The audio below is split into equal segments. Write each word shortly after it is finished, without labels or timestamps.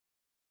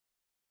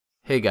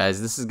Hey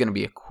guys, this is going to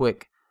be a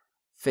quick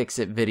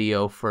fix-it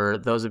video for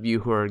those of you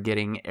who are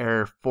getting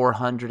error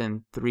 400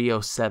 and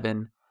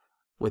 307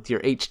 with your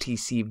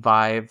HTC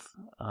Vive,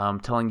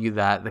 telling you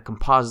that the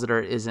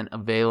Compositor isn't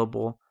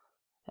available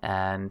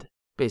and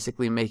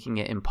basically making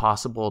it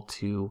impossible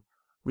to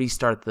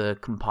restart the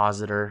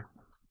Compositor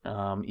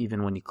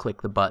even when you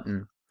click the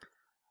button.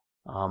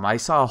 I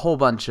saw a whole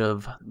bunch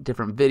of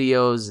different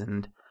videos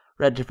and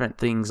read different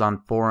things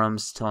on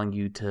forums telling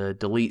you to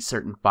delete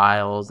certain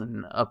files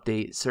and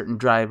update certain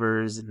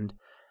drivers, and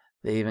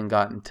they even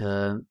got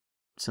into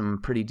some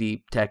pretty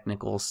deep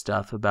technical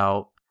stuff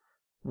about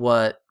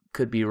what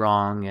could be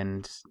wrong,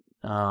 and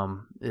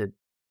none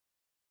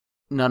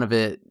of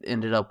it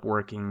ended up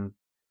working,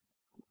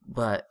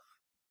 but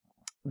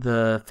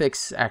the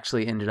fix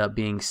actually ended up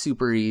being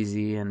super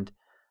easy, and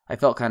I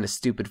felt kind of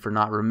stupid for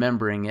not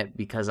remembering it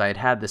because I had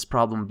had this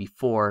problem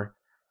before,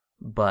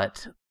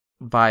 but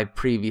Vive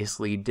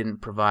previously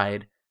didn't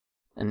provide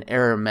an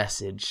error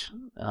message.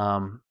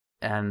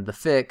 And the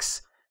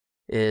fix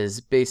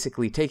is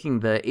basically taking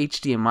the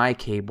HDMI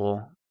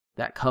cable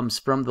that comes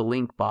from the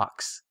link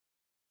box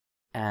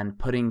and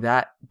putting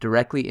that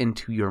directly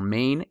into your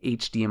main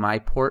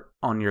HDMI port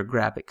on your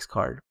graphics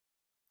card.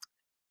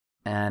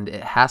 And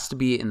it has to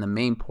be in the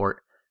main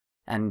port,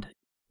 and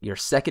your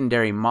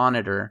secondary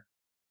monitor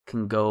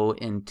can go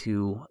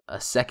into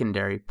a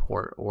secondary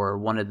port or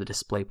one of the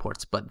display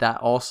ports, but that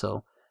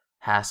also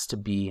has to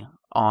be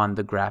on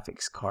the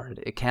graphics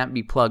card. It can't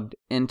be plugged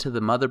into the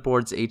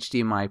motherboard's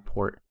HDMI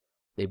port.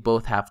 They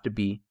both have to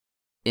be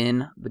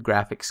in the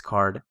graphics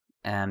card,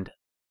 and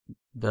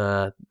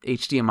the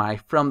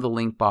HDMI from the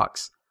link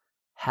box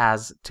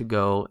has to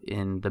go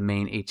in the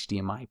main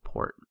HDMI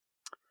port.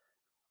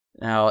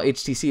 Now,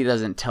 HTC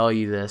doesn't tell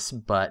you this,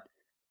 but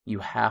you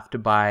have to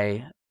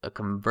buy a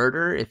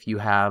converter if you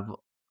have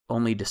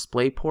only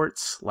display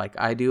ports like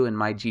I do in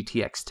my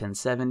GTX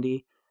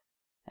 1070,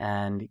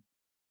 and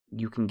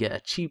you can get a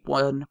cheap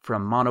one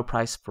from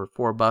Monoprice for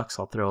 $4.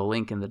 I'll throw a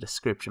link in the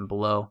description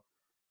below,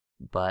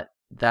 but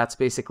that's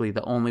basically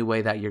the only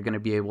way that you're going to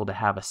be able to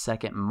have a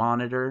second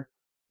monitor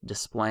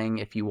displaying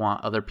if you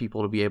want other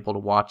people to be able to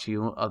watch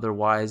you.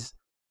 Otherwise,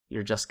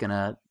 you're just going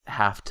to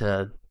have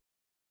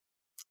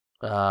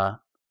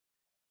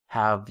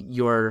have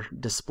your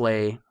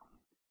display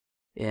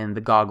in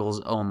the goggles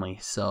only.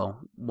 So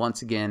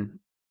once again,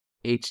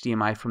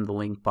 HDMI from the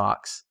link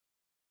box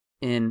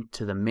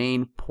into the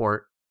main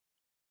port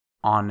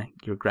on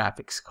your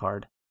graphics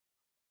card.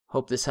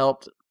 Hope this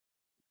helped.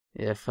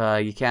 If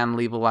you can,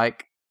 leave a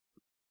like.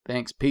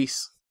 Thanks.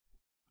 Peace.